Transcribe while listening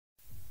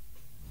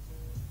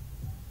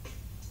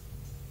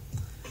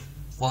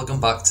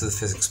Welcome back to the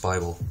Physics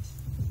Bible.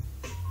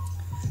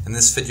 In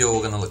this video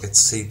we're going to look at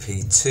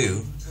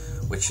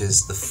CP2, which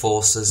is the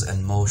forces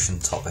and motion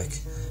topic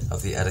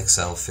of the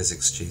Edexcel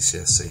Physics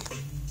GCSE.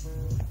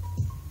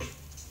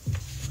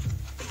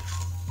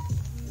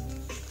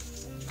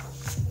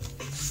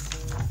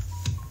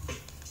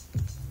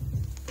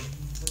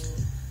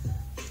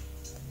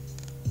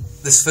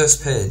 This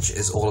first page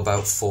is all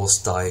about force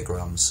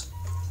diagrams.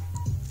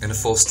 In a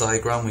force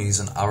diagram we use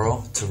an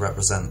arrow to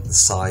represent the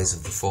size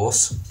of the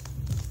force,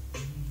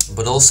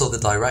 but also the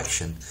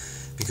direction,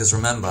 because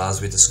remember, as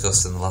we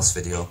discussed in the last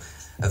video,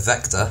 a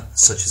vector,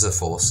 such as a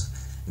force,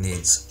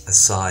 needs a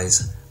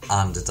size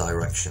and a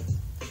direction.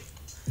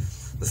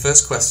 The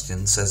first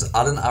question says,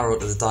 add an arrow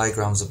to the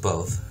diagrams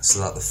above so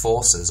that the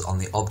forces on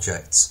the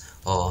objects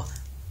are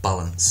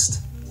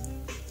balanced.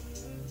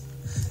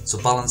 So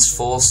balanced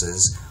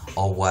forces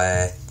are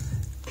where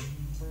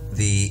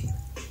the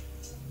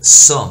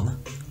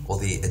sum or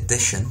the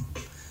addition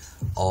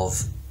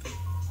of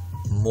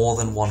more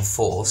than one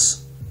force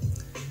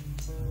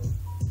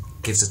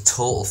gives a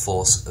total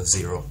force of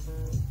 0.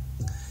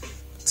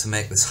 To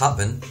make this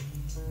happen,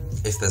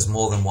 if there's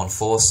more than one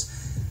force,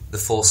 the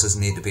forces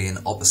need to be in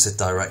opposite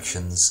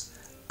directions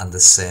and the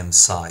same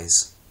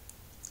size.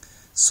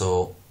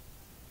 So,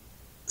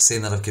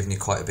 seeing that I've given you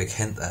quite a big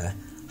hint there,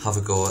 have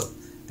a go at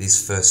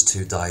these first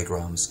two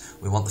diagrams.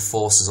 We want the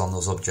forces on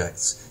those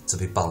objects to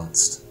be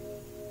balanced.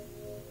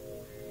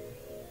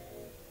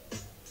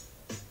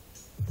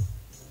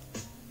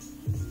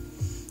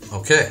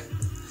 Okay,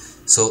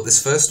 so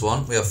this first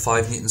one, we have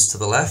 5 newtons to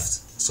the left.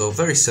 So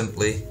very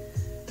simply,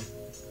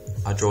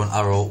 I draw an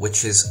arrow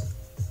which is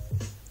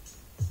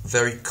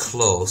very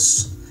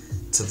close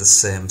to the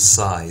same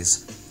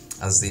size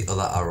as the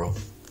other arrow.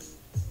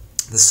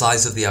 The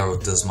size of the arrow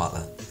does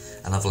matter,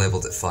 and I've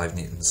labelled it 5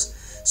 newtons.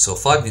 So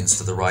 5 newtons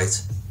to the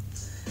right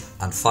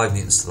and 5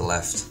 newtons to the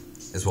left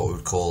is what we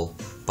would call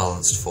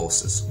balanced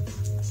forces,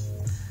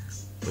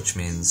 which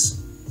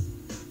means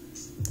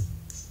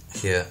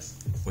here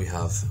we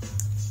have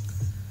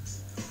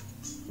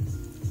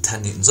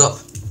 10 newtons up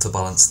to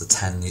balance the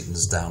 10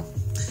 newtons down.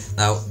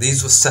 Now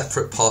these were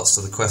separate parts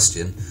to the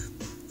question,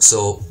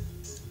 so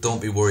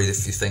don't be worried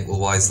if you think, well,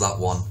 why is that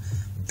one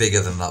bigger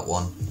than that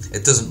one?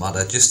 It doesn't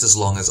matter, just as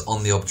long as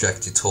on the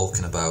object you're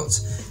talking about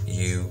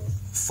you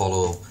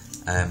follow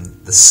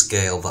the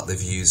scale that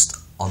they've used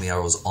on the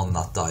arrows on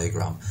that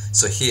diagram.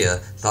 So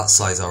here, that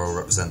size arrow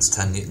represents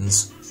 10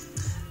 newtons,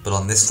 but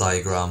on this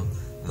diagram,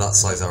 that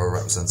size arrow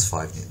represents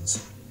 5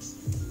 newtons.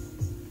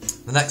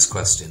 The next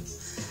question,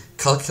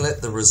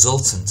 calculate the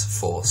resultant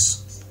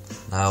force.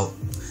 Now,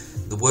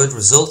 the word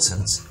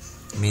resultant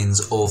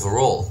means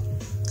overall.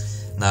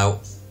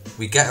 Now,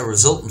 we get a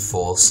resultant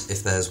force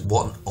if there's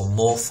one or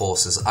more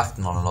forces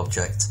acting on an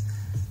object,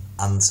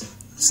 and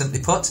simply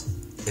put,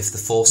 if the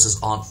forces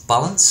aren't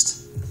balanced,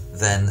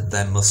 then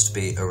there must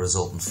be a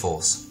resultant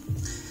force.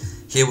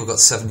 Here we've got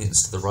 7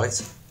 newtons to the right,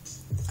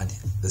 and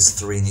there's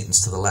 3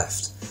 newtons to the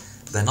left.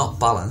 They're not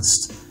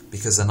balanced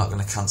because they're not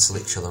going to cancel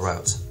each other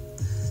out.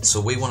 So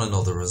we want to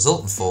know the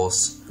resultant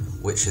force,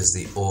 which is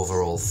the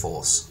overall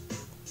force.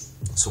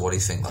 So what do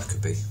you think that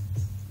could be?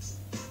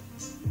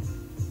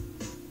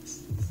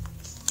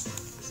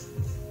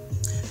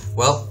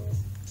 Well,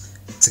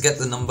 to get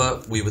the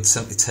number, we would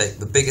simply take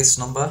the biggest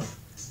number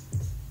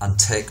and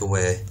take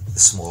away the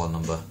smaller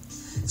number.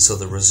 So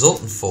the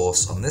resultant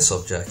force on this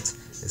object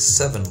is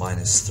 7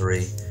 minus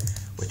 3,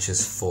 which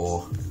is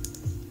 4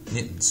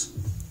 newtons.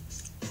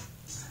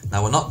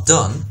 Now we're not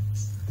done,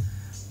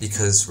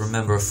 because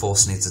remember, a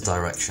force needs a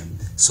direction.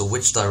 So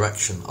which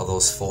direction are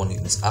those 4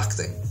 newtons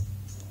acting?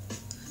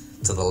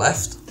 To the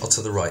left or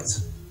to the right?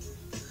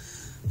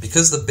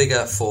 Because the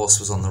bigger force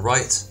was on the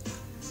right,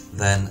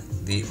 then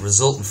the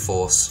resultant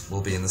force will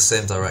be in the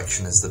same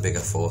direction as the bigger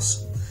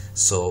force.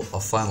 So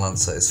our final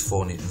answer is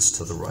 4 newtons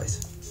to the right.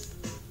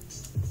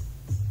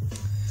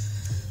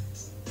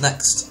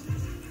 Next,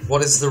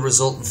 what is the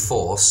resultant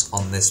force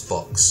on this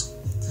box?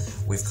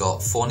 We've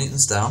got 4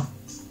 newtons down,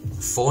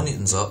 4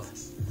 newtons up,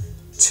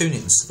 2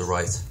 newtons to the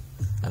right,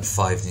 and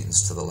 5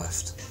 newtons to the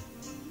left.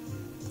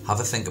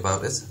 Have a think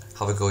about it,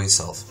 have a go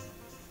yourself.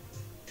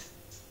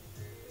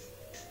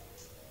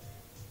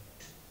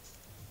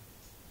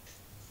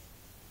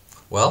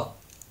 Well,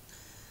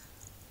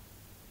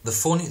 the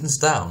 4 newtons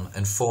down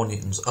and 4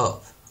 newtons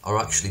up are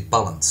actually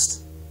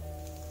balanced.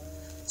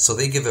 So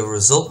they give a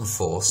resultant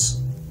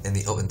force in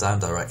the up and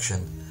down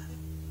direction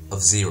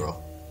of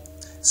 0.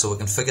 So we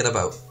can forget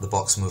about the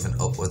box moving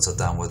upwards or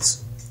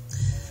downwards.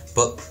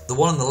 But the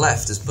one on the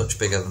left is much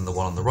bigger than the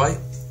one on the right.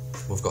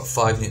 We've got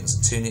 5 newtons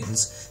and 2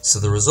 newtons,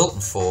 so the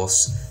resultant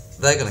force,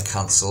 they're going to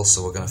cancel,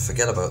 so we're going to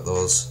forget about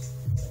those.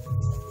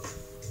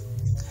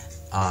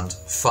 And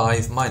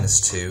 5 minus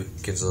 2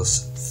 gives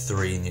us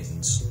 3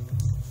 newtons.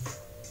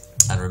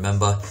 And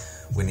remember,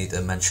 we need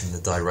to mention the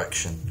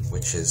direction,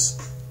 which is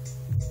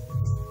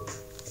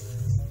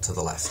to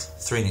the left.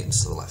 3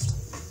 newtons to the left.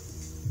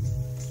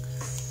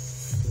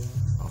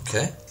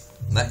 Okay,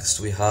 next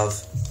we have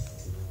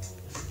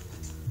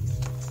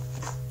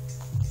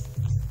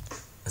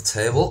a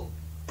table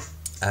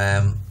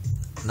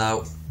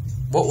Now,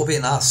 what we're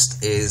being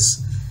asked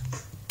is,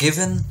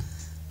 given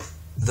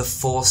the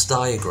force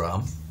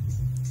diagram,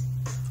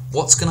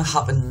 what's going to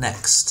happen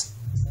next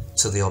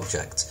to the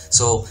object?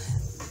 So,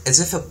 as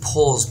if a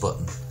pause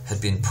button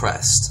had been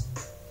pressed,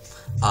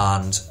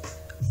 and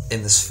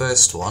in this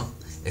first one,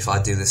 if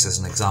I do this as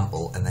an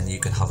example, and then you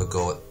can have a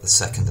go at the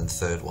second and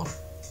third one.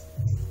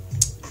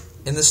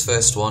 In this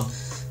first one,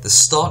 the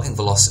starting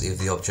velocity of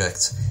the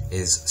object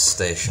is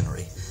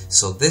stationary.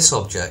 So this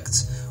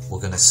object, we're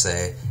going to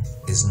say,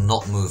 is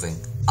not moving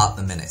at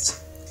the minute.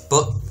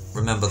 But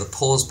remember, the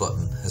pause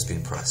button has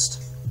been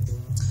pressed.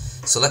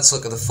 So let's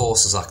look at the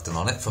forces acting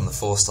on it from the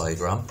force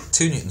diagram.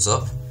 2 newtons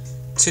up,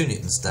 2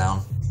 newtons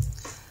down.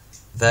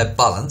 They're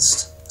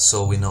balanced,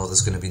 so we know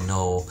there's going to be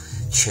no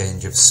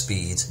change of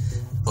speed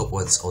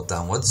upwards or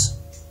downwards.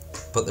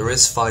 But there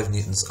is 5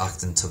 newtons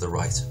acting to the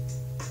right.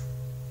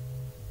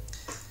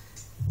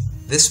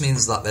 This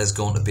means that there's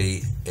going to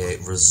be a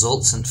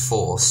resultant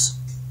force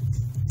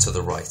to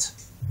the right.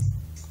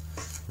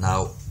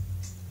 Now,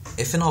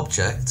 if an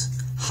object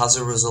has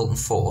a resultant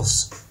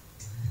force,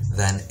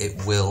 then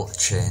it will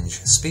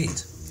change speed.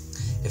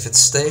 If it's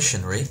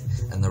stationary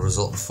and the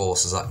resultant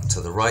force is acting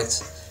to the right,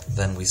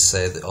 then we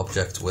say the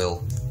object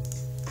will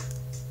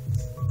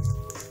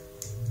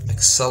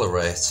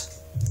accelerate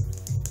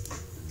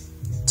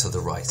to the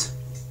right.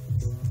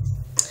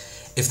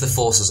 If the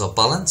forces are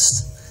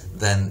balanced,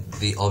 then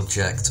the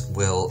object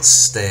will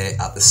stay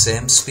at the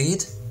same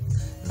speed.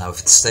 Now if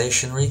it's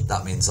stationary,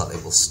 that means that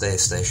it will stay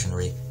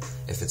stationary.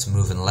 If it's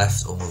moving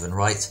left or moving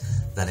right,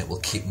 then it will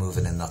keep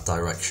moving in that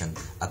direction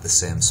at the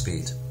same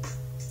speed.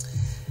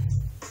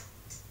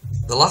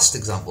 The last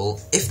example,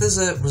 if there's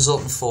a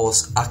resultant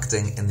force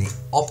acting in the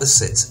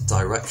opposite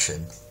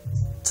direction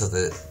to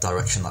the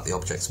direction that the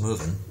object's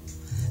moving,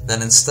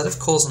 then instead of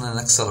causing an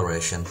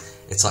acceleration,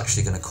 it's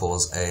actually going to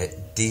cause a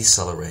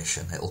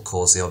deceleration. It will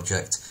cause the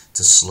object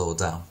to slow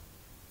down.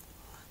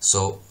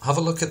 So have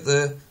a look at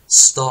the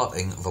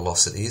starting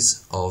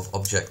velocities of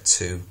object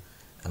 2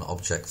 and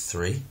object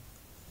 3.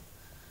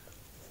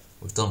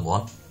 We've done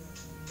one.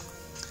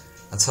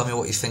 And tell me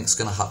what you think is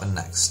going to happen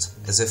next,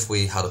 as if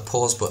we had a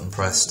pause button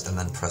pressed and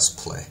then press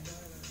play.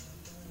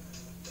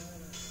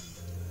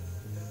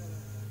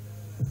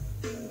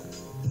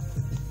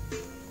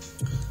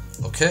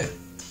 Okay,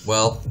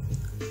 well,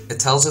 it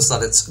tells us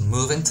that it's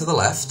moving to the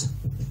left,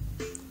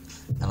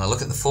 and I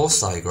look at the force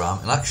diagram,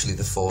 and actually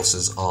the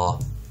forces are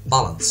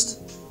balanced.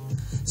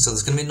 So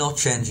there's going to be no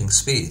change in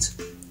speed.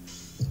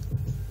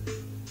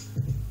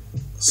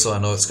 So I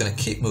know it's going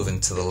to keep moving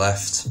to the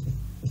left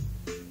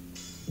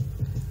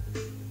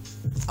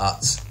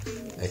at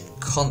a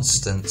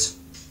constant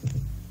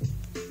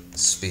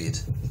speed.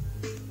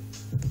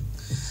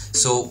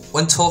 So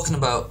when talking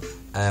about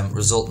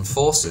resultant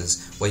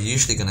forces, we're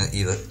usually going to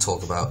either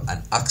talk about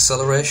an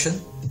acceleration,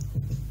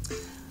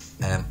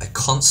 a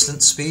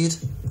constant speed,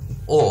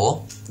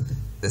 or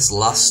this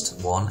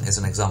last one is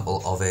an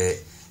example of a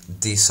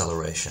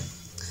deceleration.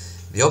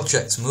 The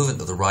object's moving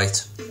to the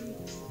right,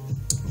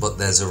 but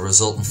there's a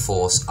resultant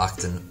force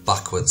acting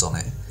backwards on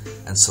it,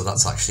 and so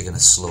that's actually going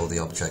to slow the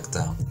object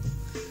down.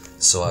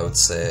 So I would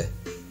say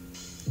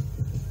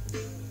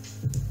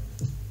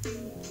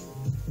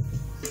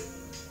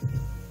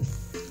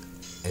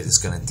it is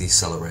going to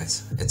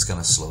decelerate, it's going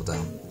to slow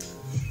down.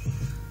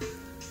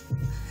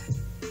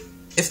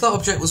 If that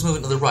object was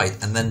moving to the right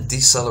and then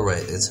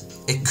decelerated,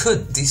 it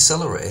could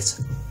decelerate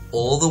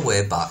all the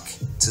way back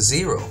to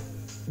 0.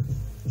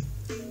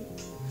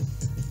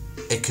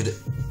 It could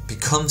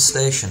become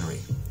stationary.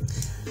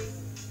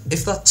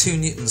 If that 2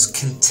 newtons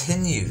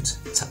continued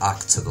to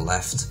act to the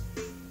left,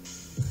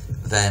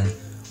 then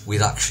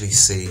we'd actually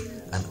see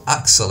an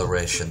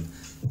acceleration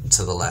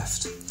to the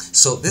left.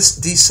 So this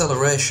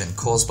deceleration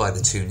caused by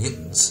the 2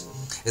 newtons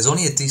is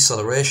only a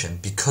deceleration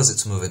because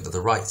it's moving to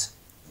the right.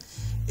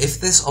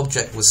 If this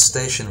object was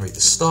stationary to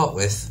start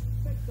with,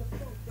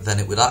 then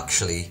it would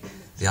actually,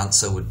 the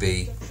answer would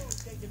be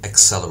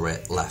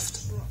accelerate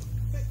left.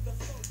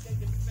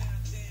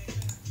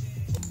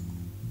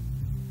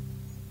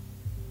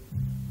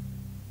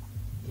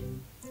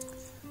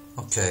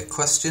 Okay,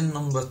 question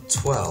number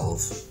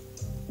 12.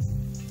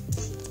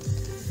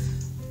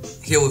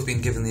 Here we've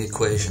been given the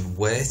equation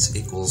weight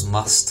equals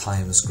mass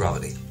times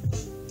gravity.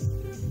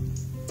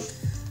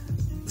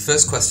 The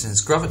first question is,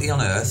 gravity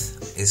on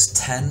Earth is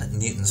 10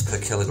 newtons per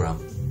kilogram.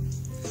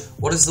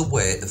 What is the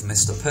weight of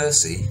Mr.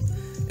 Percy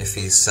if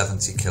he's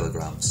 70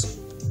 kilograms?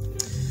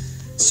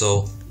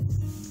 So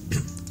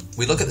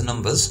we look at the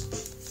numbers,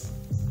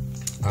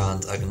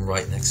 and I can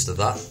write next to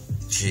that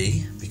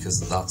G, because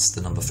that's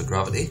the number for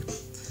gravity,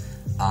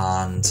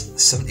 and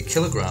 70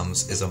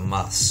 kilograms is a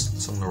mass,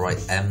 so I'm going to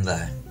write M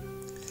there.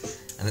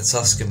 And it's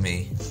asking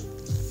me,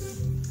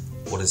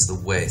 what is the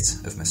weight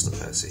of Mr.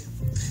 Percy?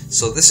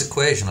 So this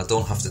equation I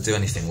don't have to do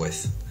anything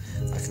with.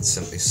 I can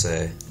simply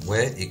say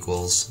weight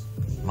equals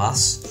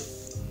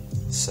mass,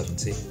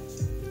 70,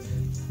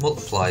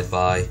 multiplied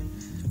by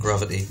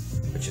gravity,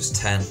 which is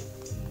 10,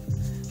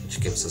 which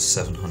gives us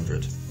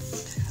 700.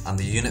 And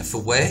the unit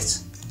for weight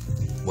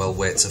Well,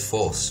 weight's a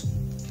force,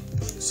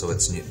 so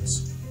it's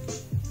newtons.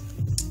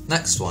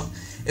 Next one.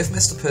 If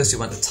Mr. Percy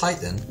went to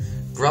Titan,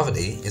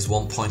 gravity is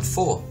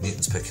 1.4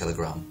 newtons per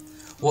kilogram.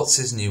 What's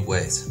his new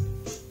weight?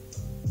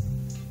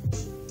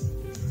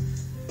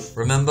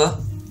 Remember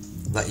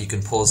that you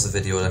can pause the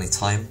video at any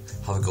time,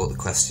 have a go at the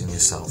question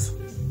yourself.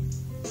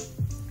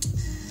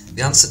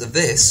 The answer to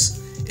this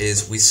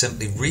is we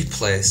simply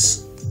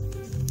replace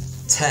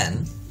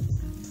 10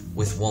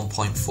 with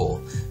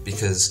 1.4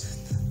 because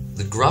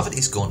the gravity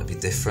is going to be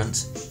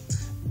different,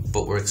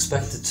 but we're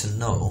expected to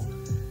know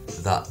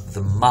that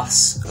the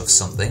mass of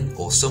something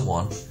or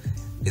someone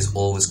is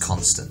always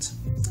constant.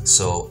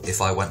 So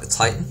if I went to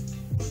Titan,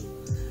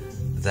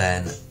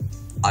 then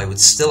I would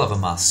still have a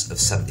mass of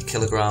 70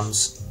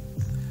 kilograms,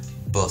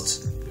 but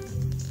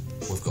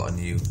we've got a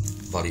new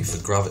value for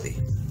gravity.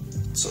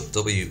 So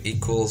W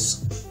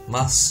equals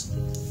mass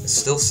is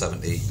still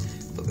 70,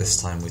 but this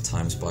time we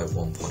times by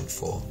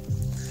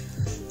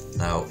 1.4.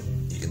 Now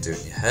you can do it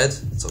in your head,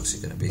 it's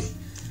obviously going to be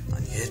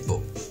 98,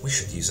 but we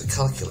should use a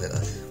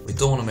calculator. We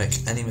don't want to make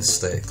any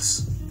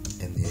mistakes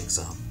in the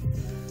exam.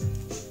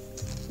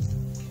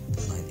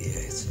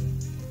 98.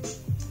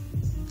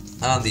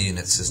 And the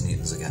units is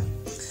newtons again.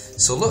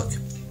 So look,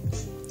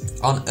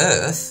 on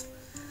Earth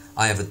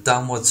I have a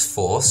downwards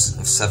force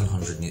of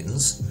 700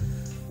 newtons,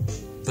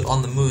 but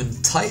on the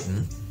moon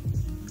Titan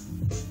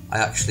I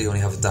actually only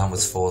have a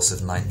downwards force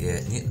of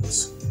 98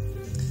 newtons.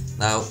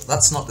 Now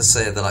that's not to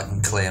say that I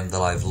can claim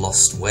that I've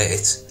lost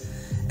weight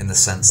in the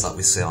sense that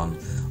we say on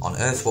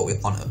Earth.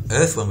 On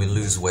Earth when we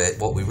lose weight,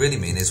 what we really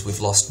mean is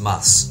we've lost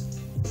mass.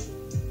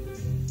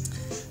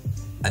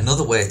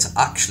 Another way to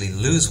actually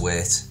lose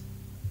weight,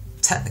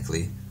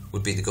 technically,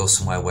 would be to go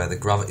somewhere where the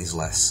gravity is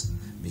less,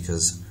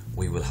 because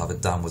we would have a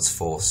downwards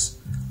force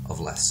of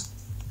less.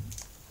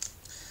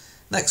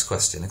 Next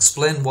question.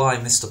 Explain why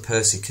Mr.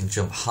 Percy can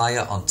jump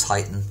higher on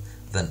Titan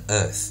than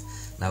Earth.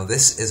 Now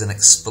this is an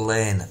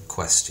explain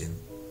question.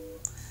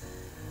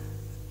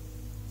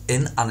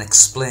 In an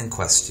explain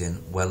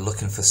question, we're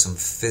looking for some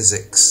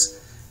physics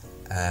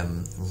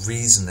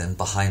reasoning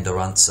behind our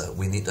answer.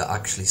 We need to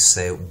actually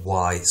say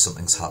why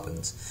something's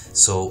happened.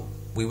 So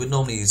we would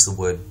normally use the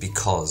word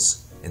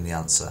because in the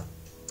answer.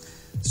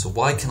 So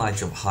why can I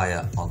jump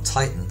higher on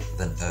Titan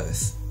than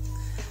Earth?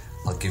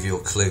 I'll give you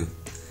a clue.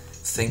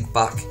 Think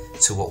back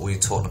to what we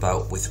were talking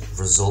about with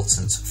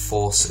resultant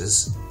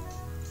forces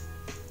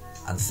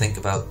and think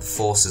about the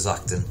forces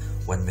acting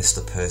when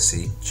Mr.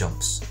 Percy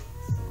jumps.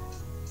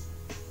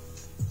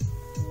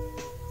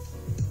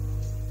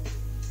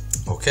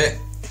 Okay,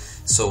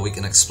 so we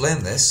can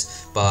explain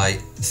this by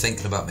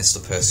thinking about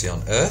Mr. Percy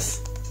on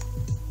Earth.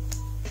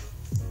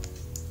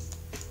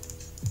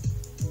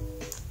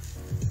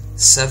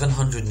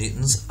 $700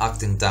 newtons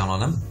acting down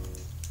on him.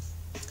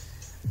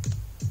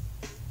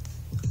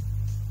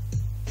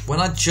 When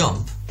I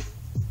jump,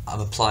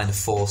 I'm applying a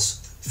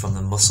force from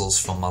the muscles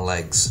from my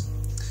legs.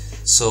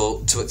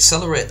 So to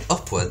accelerate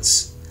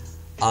upwards,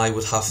 I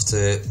would have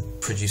to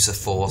produce a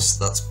force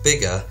that's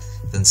bigger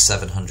than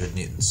 700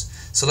 newtons.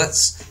 So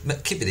let's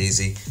keep it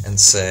easy and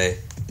say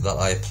that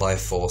I apply a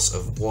force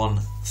of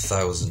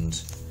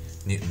 1000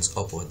 newtons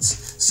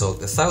upwards. So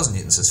the 1000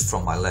 newtons is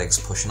from my legs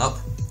pushing up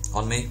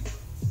on me,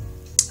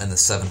 and the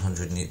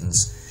 700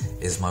 newtons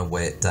is my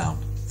weight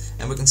down.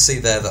 And we can see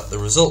there that the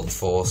resultant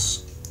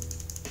force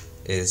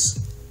is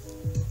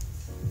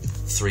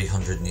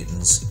 300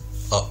 newtons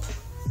up.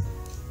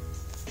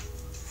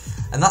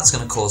 And that's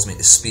going to cause me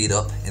to speed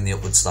up in the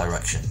upwards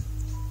direction,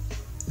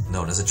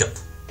 known as a jump.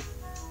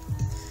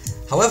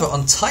 However,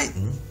 on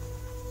Titan,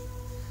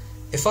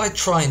 if I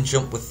try and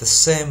jump with the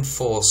same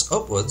force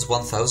upwards,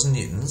 1000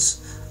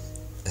 newtons,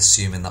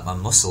 assuming that my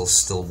muscles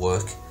still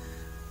work,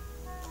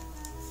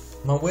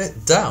 my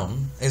weight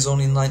down is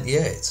only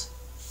 98.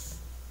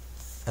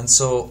 And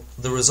so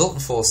the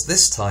resultant force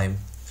this time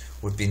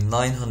would be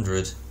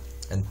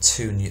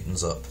 902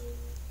 newtons up.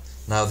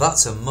 Now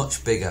that's a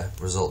much bigger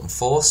resultant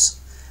force,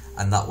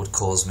 and that would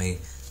cause me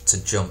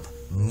to jump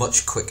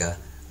much quicker,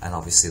 and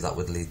obviously that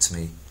would lead to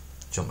me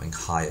jumping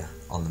higher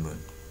on the moon.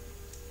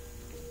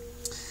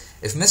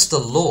 If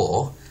Mr.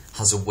 Law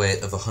has a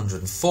weight of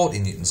 140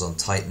 newtons on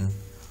Titan,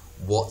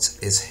 what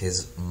is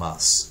his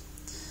mass?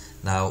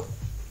 Now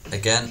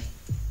again,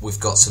 we've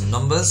got some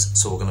numbers,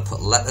 so we're going to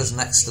put letters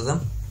next to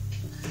them.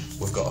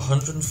 We've got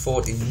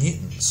 140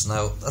 newtons.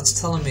 Now that's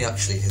telling me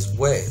actually his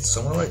weight,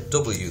 so I'm going to write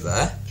W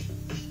there.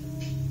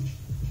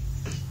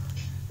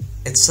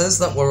 It says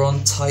that we're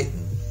on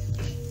Titan.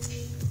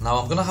 Now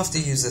I'm going to have to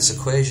use this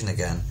equation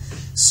again,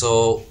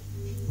 so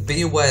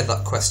be aware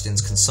that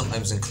questions can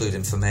sometimes include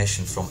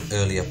information from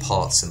earlier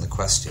parts in the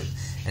question,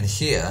 and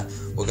here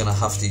we're going to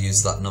have to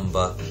use that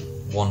number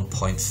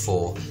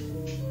 1.4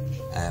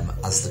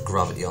 as the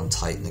gravity on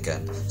Titan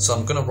again. So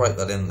I'm going to write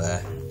that in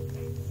there.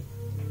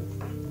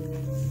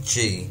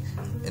 G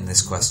in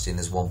this question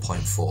is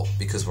 1.4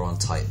 because we're on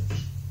Titan.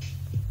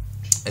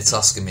 It's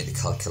asking me to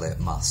calculate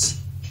mass.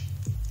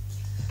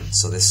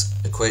 So this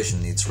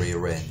equation needs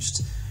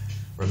rearranged.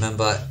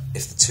 Remember,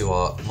 if the two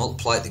are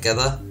multiplied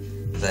together,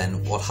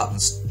 then what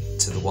happens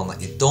to the one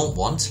that you don't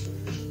want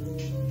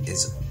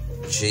is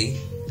G.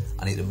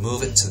 I need to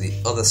move it to the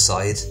other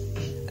side,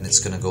 and it's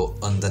going to go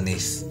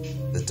underneath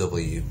the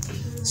W.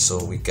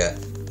 So we get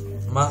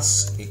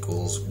mass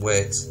equals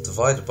weight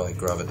divided by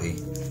gravity.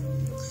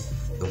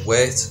 The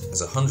weight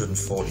is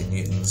 140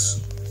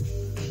 newtons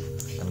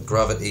and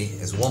gravity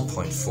is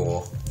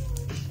 1.4.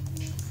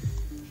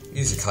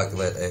 Use your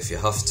calculator if you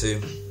have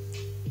to,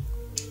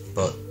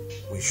 but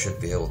we should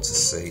be able to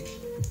see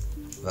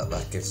that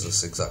that gives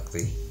us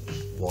exactly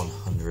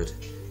 100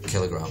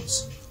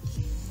 kilograms.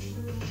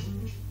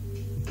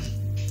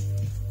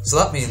 So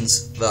that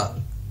means that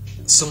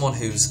someone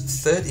who's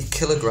 30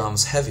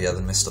 kilograms heavier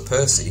than Mr.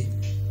 Percy,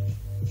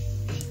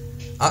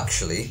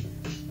 actually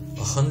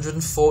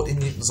 140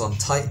 newtons on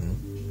Titan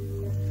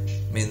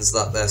means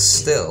that they're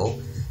still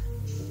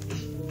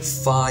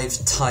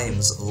 5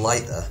 times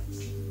lighter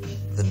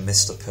than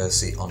Mr.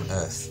 Percy on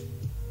Earth.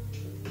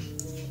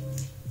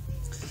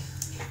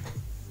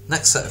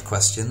 Next set of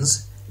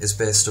questions is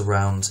based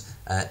around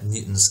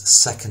Newton's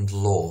second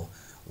law,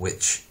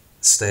 which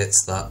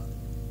states that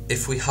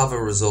if we have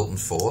a resultant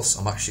force,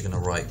 I'm actually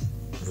going to write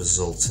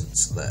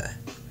resultant there,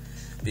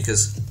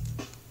 because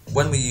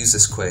when we use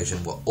this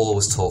equation we're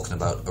always talking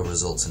about a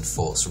resultant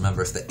force.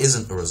 Remember, if there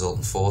isn't a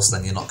resultant force,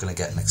 then you're not going to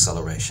get an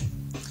acceleration.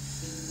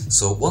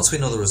 So once we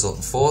know the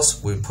resultant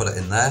force, we put it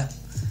in there.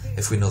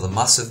 If we know the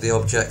mass of the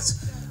object,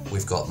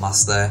 we've got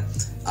mass there,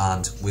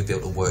 and we'll be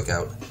able to work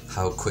out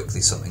how quickly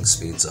something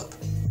speeds up.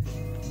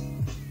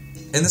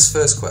 In this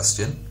first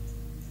question,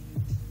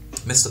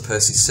 Mr.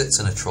 Percy sits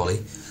in a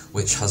trolley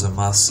which has a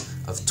mass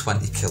of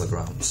 20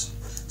 kilograms.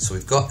 So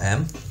we've got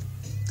M.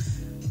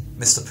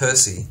 Mr.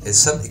 Percy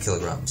is 70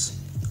 kilograms.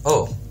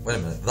 Oh, wait a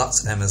minute,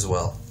 that's M as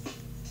well.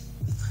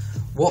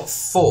 What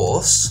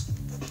force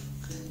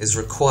is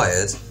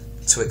required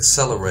to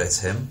accelerate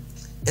him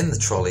in the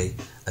trolley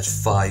at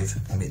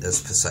 5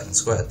 meters per second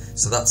squared?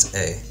 So that's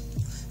A.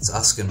 It's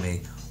asking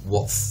me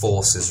what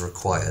force is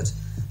required.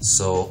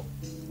 So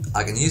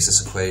I can use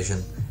this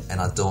equation and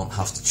I don't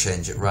have to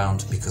change it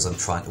round, because I'm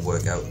trying to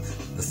work out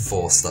the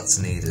force that's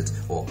needed,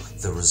 or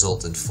the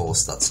resultant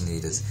force that's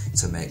needed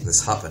to make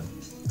this happen.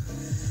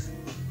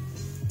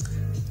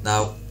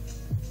 Now,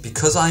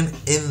 because I'm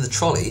in the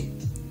trolley,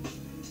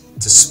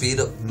 to speed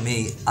up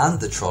me and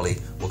the trolley,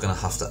 we're going to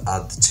have to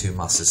add the two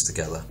masses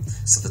together.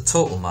 So the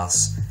total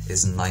mass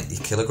is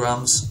 90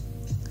 kilograms,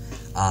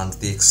 and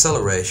the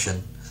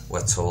acceleration,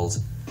 we're told,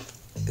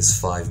 is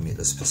 5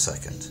 meters per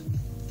second.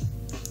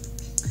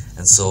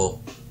 And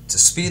so, to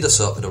speed us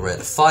up at a rate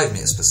of 5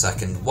 meters per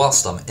second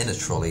whilst I'm in a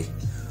trolley,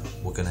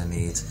 we're going to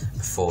need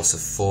a force of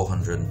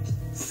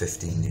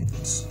 450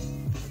 newtons.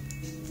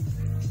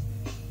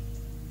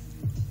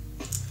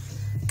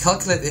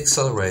 Calculate the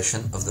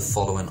acceleration of the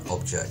following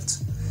object.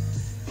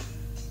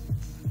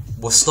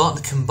 We're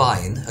starting to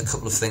combine a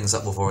couple of things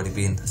that we've already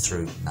been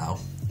through now.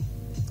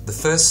 The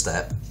first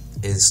step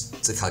is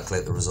to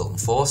calculate the resultant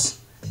force.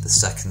 The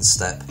second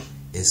step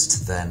is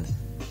to then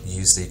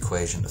use the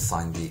equation to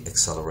find the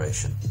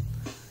acceleration.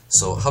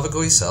 So have a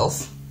go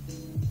yourself,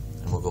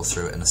 and we'll go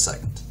through it in a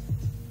second.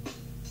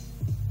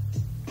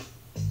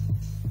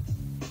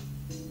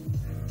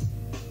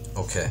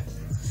 Okay,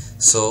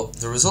 so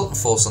the resultant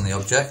force on the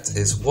object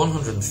is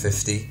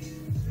 150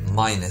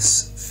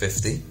 minus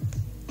 50,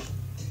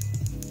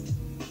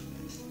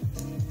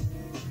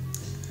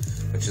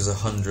 which is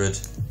 100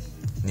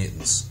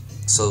 newtons.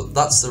 So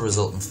that's the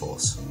resultant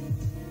force.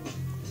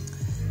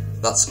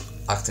 That's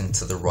acting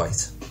to the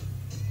right.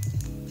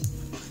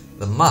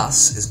 The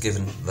mass is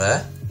given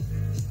there,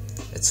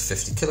 it's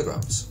 50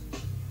 kilograms.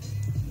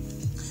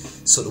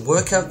 So to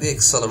work out the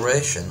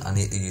acceleration, I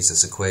need to use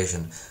this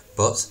equation,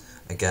 but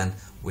again,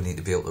 we need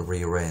to be able to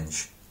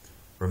rearrange.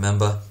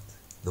 Remember,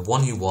 the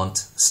one you want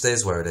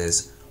stays where it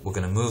is. We're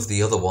going to move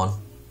the other one,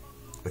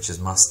 which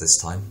is mass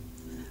this time.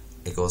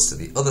 It goes to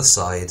the other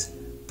side,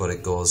 but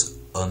it goes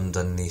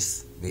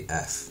underneath the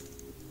F.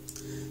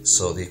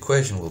 So the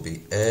equation will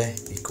be A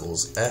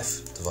equals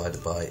F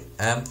divided by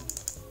M.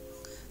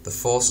 The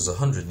force is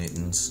 100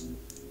 newtons,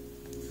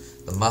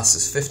 the mass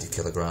is 50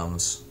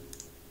 kilograms,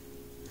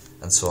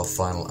 and so our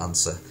final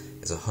answer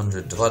is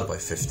 100 divided by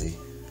 50,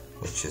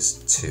 which is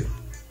 2.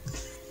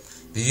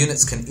 The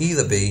units can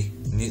either be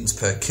newtons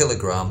per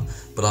kilogram,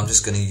 but I'm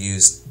just going to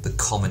use the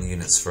common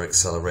units for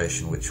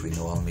acceleration, which we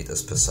know are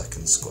meters per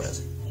second squared.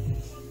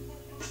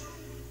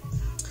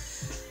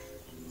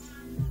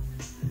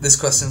 This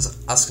question's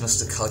asking us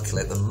to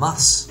calculate the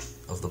mass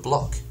of the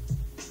block.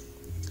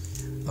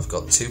 I've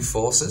got two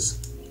forces.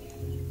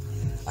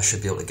 I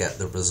should be able to get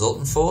the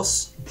resultant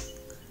force.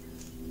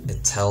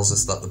 It tells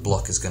us that the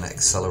block is going to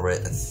accelerate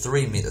at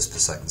 3 meters per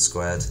second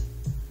squared,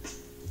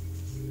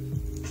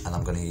 and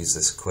I'm going to use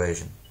this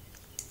equation.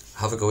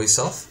 Have a go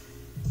yourself.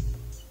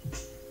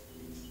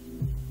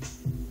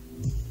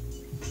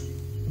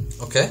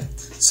 Okay,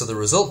 so the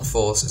resultant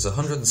force is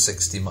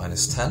 160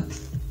 minus 10,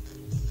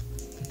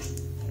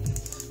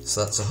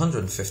 so that's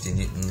 150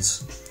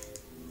 newtons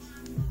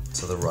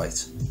to the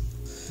right.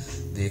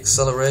 The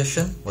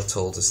acceleration, we're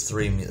told, is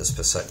 3 meters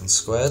per second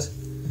squared,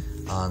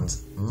 and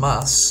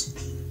mass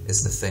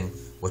is the thing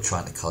we're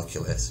trying to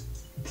calculate.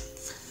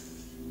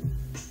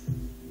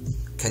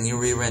 Can you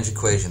rearrange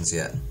equations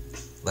yet?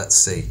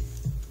 Let's see.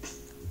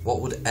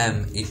 What would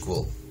m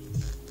equal?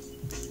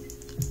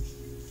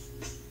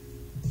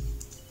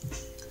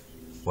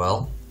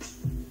 Well,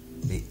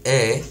 the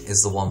a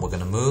is the one we're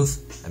going to move,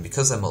 and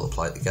because they're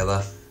multiplied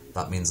together,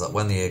 that means that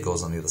when the a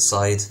goes on the other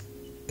side,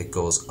 it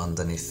goes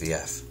underneath the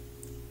f.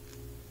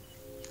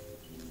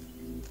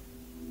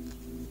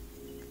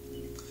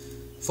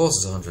 Force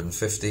is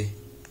 150,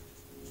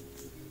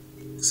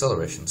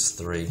 acceleration is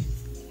 3,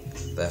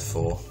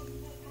 therefore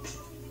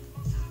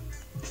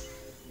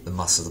the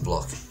mass of the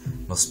block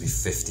must be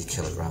 50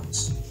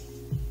 kilograms.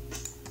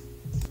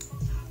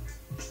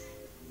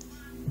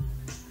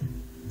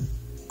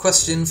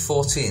 Question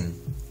 14.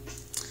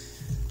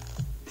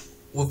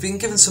 We've been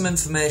given some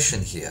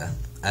information here.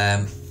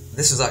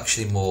 This is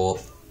actually more,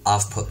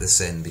 I've put this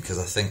in because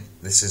I think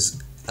this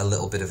is a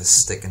little bit of a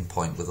sticking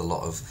point with a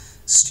lot of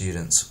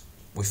students.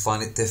 We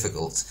find it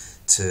difficult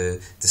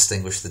to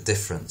distinguish the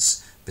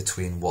difference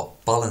between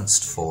what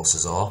balanced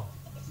forces are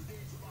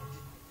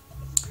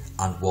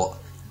and what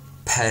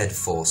paired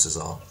forces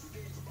are.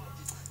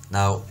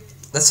 Now,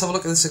 let's have a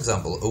look at this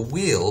example. A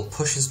wheel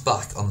pushes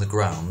back on the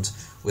ground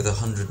with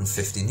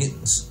 150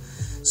 newtons.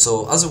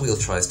 So as a wheel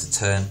tries to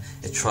turn,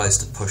 it tries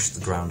to push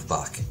the ground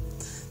back.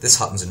 This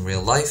happens in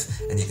real life,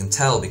 and you can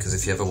tell because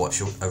if you ever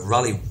watch a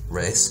rally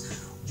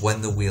race,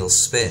 when the wheels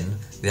spin,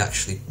 they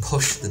actually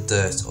push the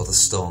dirt or the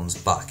stones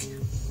back.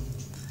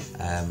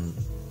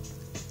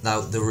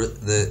 Now,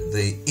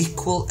 the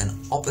equal and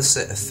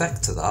opposite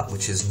effect to that,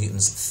 which is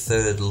Newton's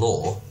third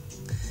law,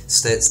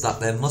 states that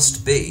there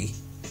must be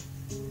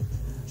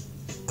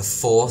a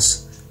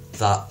force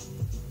that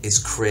is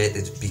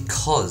created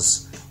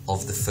because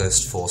of the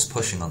first force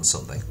pushing on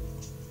something.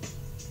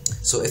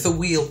 So if a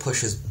wheel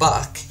pushes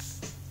back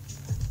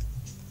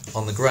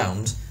on the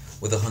ground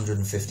with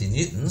 150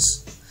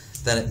 newtons,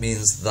 then it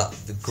means that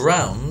the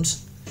ground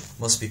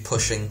must be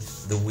pushing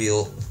the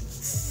wheel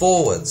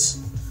forwards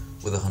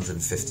with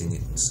 150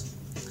 newtons.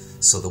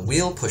 So the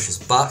wheel pushes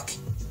back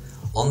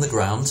on the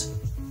ground.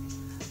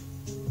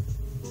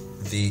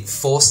 The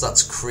force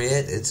that's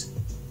created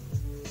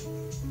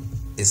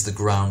is the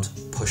ground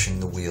pushing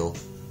the wheel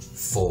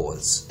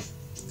forwards.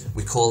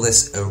 We call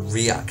this a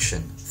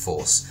reaction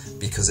force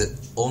because it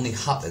only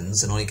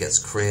happens and only gets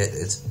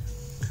created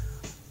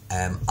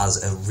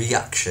as a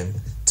reaction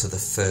to the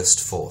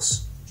first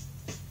force.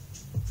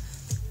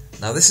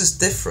 Now this is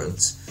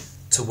different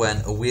to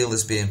when a wheel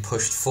is being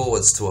pushed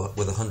forwards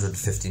with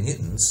 150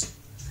 newtons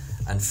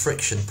and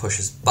friction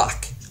pushes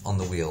back on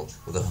the wheel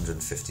with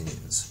 150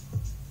 newtons.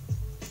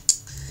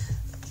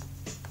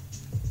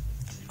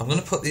 I'm going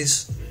to put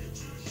these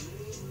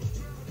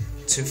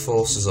two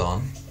forces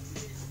on.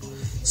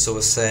 So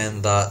we're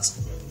saying that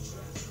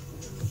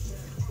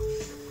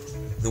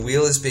the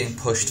wheel is being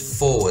pushed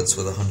forwards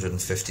with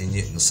 150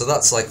 newtons. So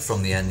that's like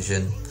from the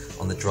engine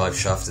on the drive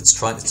shaft, it's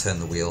trying to turn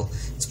the wheel,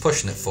 it's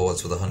pushing it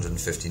forwards with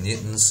 150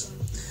 newtons.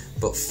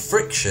 But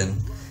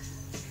friction,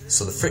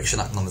 so the friction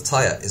acting on the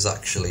tyre is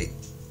actually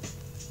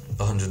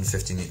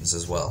 150 newtons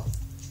as well.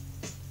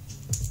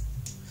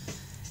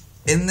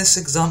 In this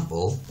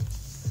example,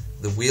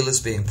 the wheel is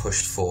being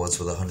pushed forwards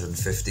with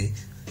 150,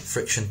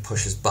 friction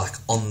pushes back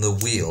on the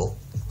wheel,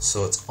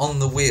 so it's on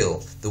the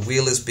wheel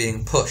is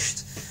being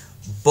pushed.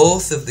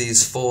 Both of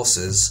these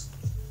forces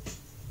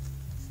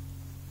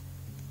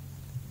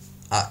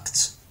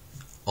act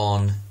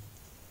on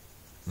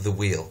the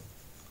wheel.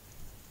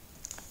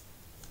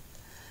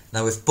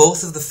 Now if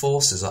both of the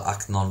forces are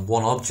acting on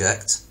one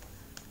object,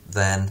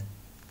 then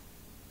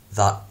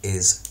that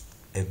is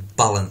a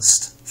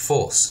balanced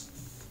force.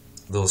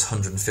 Those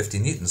 150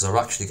 newtons are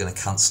actually going to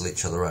cancel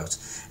each other out.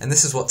 And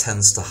this is what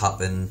tends to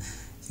happen,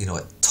 you know,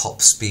 at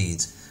top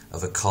speed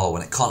of a car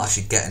when it can't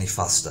actually get any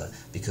faster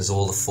because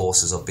all the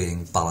forces are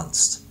being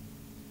balanced.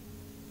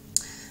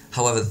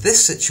 However,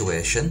 this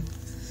situation,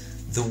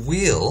 the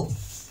wheel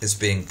is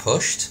being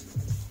pushed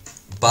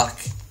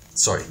back,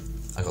 sorry,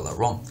 I got that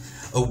wrong.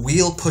 A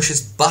wheel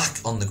pushes back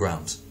on the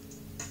ground.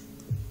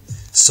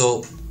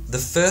 So the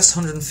first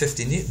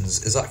 150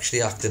 newtons is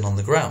actually acting on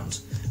the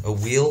ground. A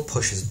wheel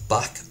pushes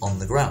back on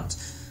the ground,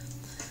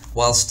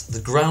 whilst the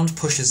ground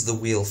pushes the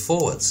wheel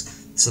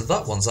forwards, so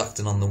that one's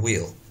acting on the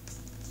wheel.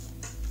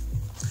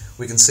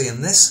 We can see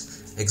in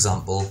this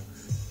example,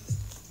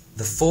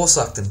 the force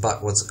acting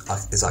backwards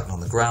is acting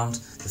on the ground,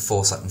 the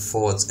force acting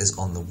forwards is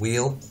on the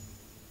wheel.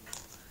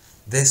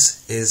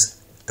 This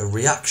is a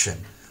reaction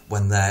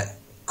when they're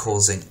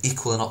causing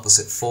equal and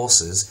opposite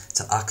forces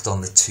to act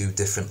on the two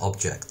different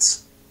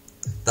objects.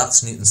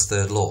 That's Newton's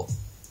third law.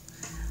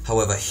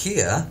 However,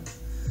 here,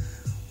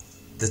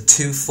 the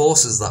two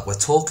forces that we're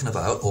talking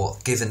about, or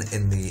given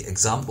in the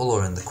example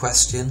or in the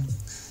question,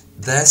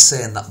 they're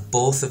saying that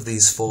both of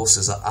these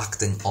forces are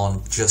acting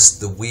on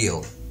just the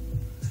wheel.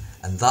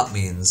 And that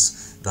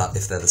means that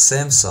if they're the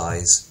same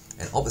size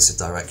in opposite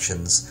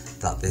directions,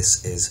 that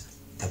this is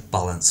a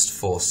balanced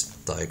force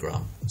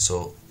diagram.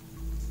 So,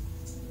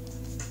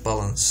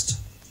 balanced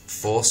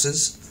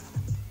forces.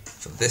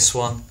 this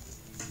one,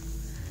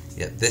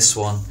 yet this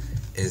one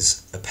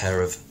is a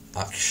pair of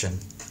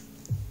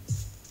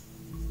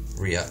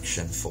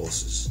action-reaction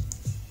forces,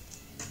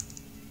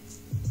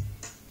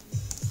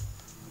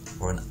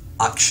 or an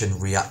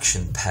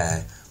action-reaction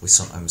pair, we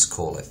sometimes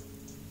call it.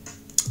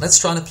 Let's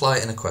try and apply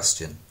it in a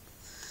question.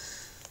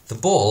 The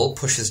ball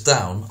pushes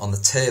down on the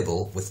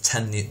table with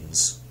 10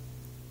 newtons.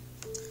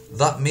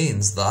 That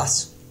means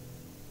that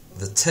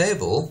the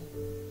table,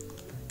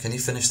 can you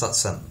finish that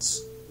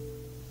sentence?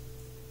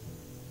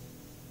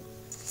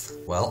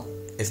 Well,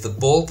 if the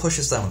ball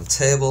pushes down on the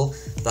table,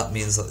 that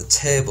means that the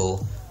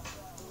table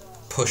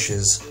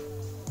pushes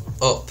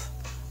up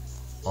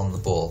on the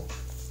ball.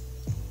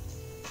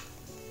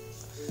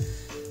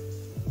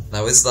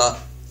 Now, is that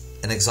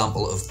an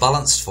example of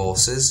balanced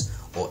forces,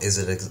 or is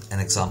it an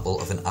example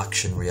of an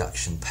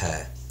action-reaction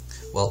pair?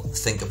 Well,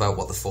 think about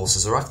what the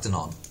forces are acting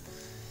on.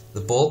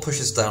 The ball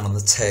pushes down on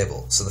the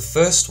table. So the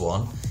first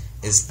one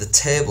is the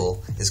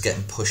table is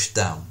getting pushed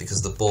down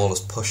because the ball is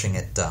pushing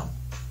it down.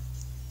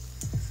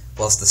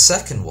 Whilst the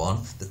second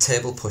one, the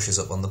table pushes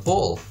up on the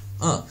ball.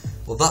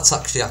 Well, that's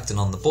actually acting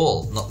on the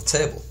ball, not the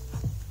table.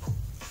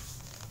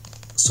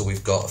 So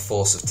we've got a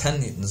force of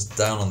 10 newtons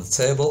down on the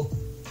table,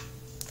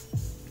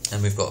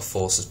 and we've got a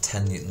force of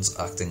 10 newtons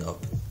acting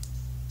up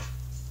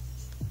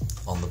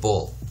on the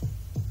ball.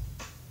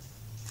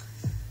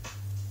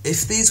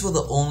 If these were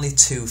the only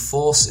two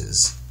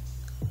forces,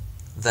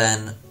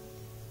 then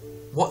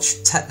what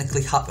should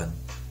technically happen?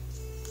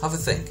 Have a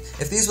think.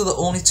 If these were the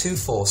only two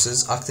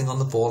forces acting on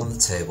the ball and the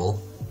table,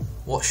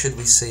 what should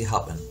we see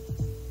happen?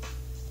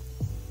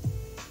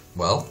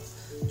 Well,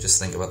 just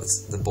think about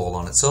the ball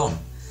on its own.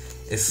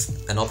 If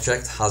an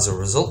object has a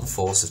resultant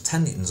force of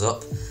 10 newtons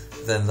up,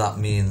 then that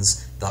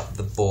means that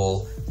the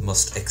ball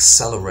must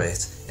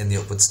accelerate in the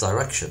upwards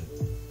direction.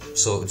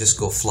 So it would just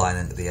go flying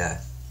into the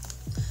air.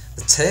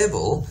 The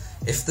table,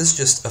 if there's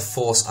just a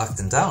force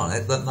acting down on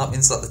it, then that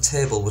means that the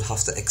table would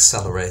have to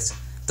accelerate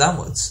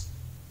downwards.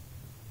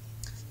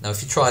 Now,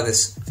 if you try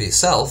this for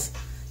yourself,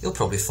 you'll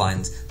probably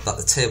find that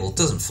the table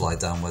doesn't fly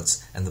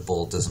downwards and the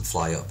ball doesn't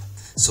fly up.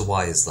 So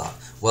why is that?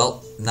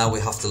 Well, now we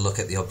have to look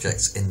at the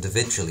objects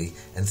individually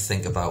and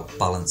think about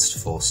balanced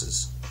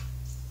forces.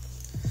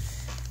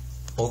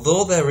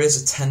 Although there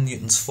is a 10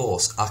 newtons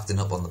force acting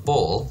up on the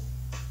ball,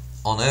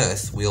 on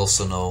Earth we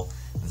also know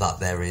that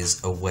there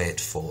is a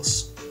weight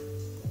force.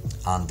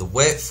 And the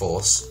weight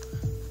force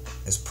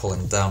is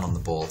pulling down on the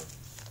ball.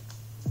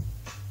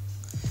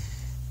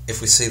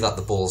 If we see that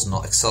the ball's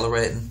not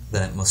accelerating,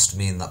 then it must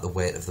mean that the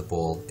weight of the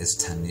ball is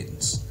 10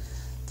 newtons.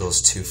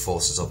 Those two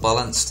forces are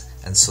balanced,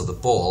 and so the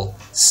ball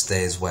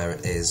stays where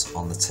it is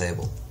on the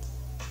table.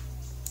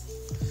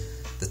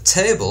 The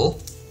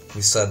table,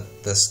 we said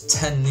there's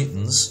 10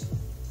 newtons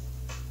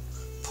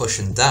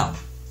pushing down.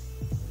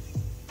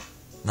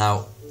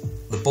 Now,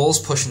 the ball's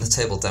pushing the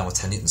table down with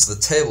 10 newtons, so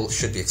the table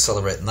should be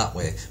accelerating that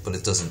way, but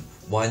it doesn't.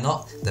 Why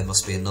not? There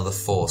must be another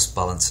force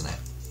balancing it.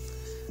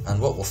 And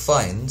what we'll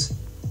find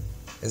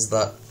is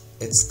that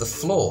it's the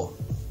floor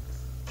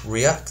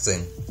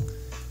reacting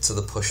to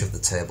the push of the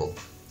table.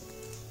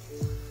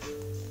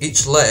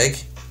 Each leg,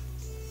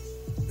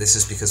 this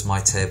is because my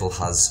table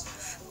has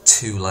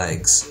 2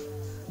 legs.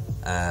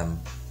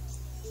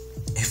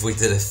 If we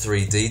did a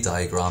 3D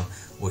diagram,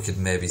 we could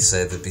maybe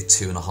say there'd be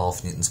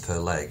 2.5 newtons per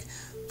leg.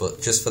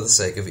 But just for the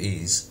sake of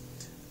ease,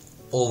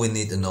 all we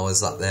need to know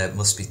is that there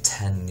must be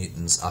 10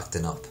 newtons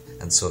acting up.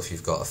 And so if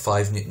you've got a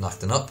 5 newton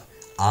acting up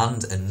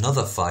and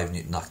another 5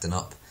 newton acting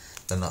up,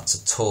 then that's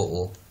a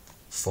total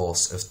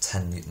force of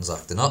 10 newtons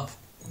acting up.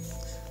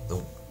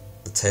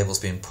 The table's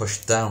being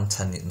pushed down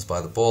 10 newtons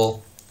by the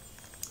ball,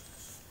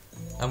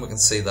 and we can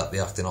see that they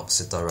act in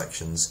opposite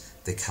directions.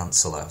 They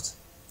cancel out.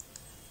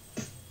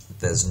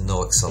 There's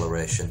no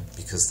acceleration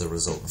because the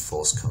resultant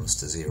force comes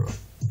to 0.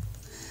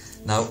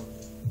 Now,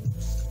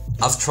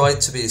 I've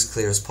tried to be as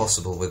clear as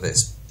possible with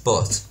this,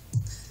 but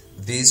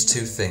these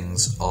two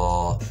things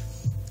are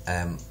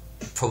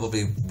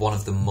probably one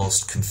of the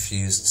most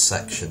confused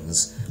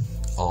sections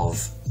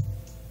of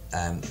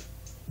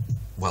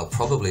well,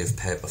 probably of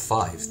paper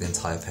 5, the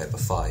entire paper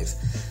 5,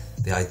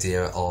 the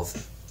idea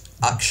of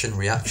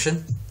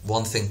action-reaction.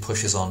 One thing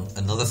pushes on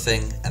another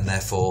thing and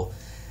therefore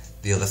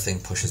the other thing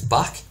pushes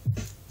back.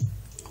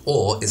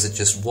 Or is it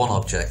just one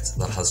object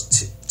that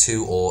has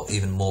two or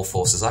even more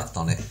forces acting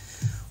on it,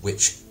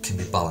 which can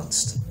be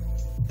balanced?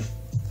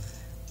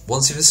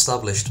 Once you've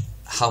established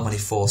how many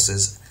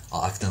forces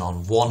are acting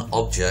on one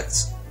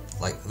object,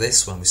 like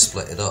this when we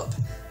split it up,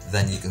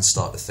 then you can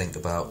start to think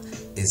about,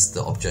 is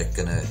the object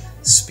going to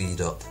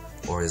speed up,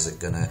 or is it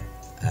going to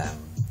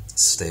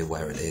stay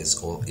where it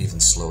is, or even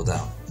slow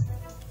down?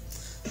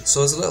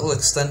 So as a little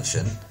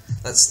extension,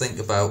 let's think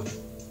about,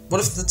 what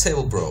if the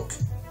table broke?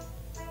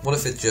 What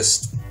if it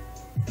just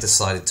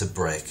decided to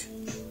break?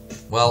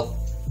 Well,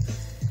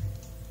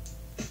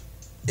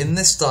 in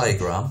this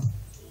diagram,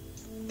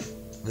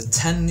 the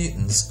 10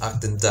 newtons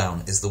acting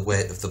down is the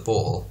weight of the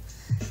ball.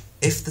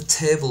 If the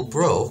table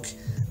broke,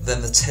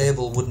 then the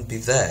table wouldn't be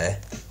there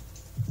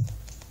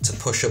to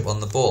push up on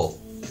the ball.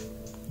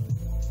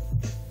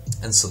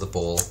 and so the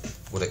ball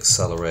would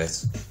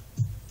accelerate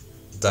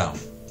down.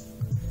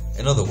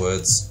 In other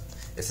words,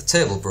 if the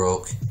table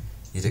broke,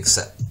 you'd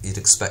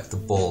expect the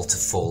ball to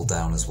fall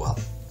down as well.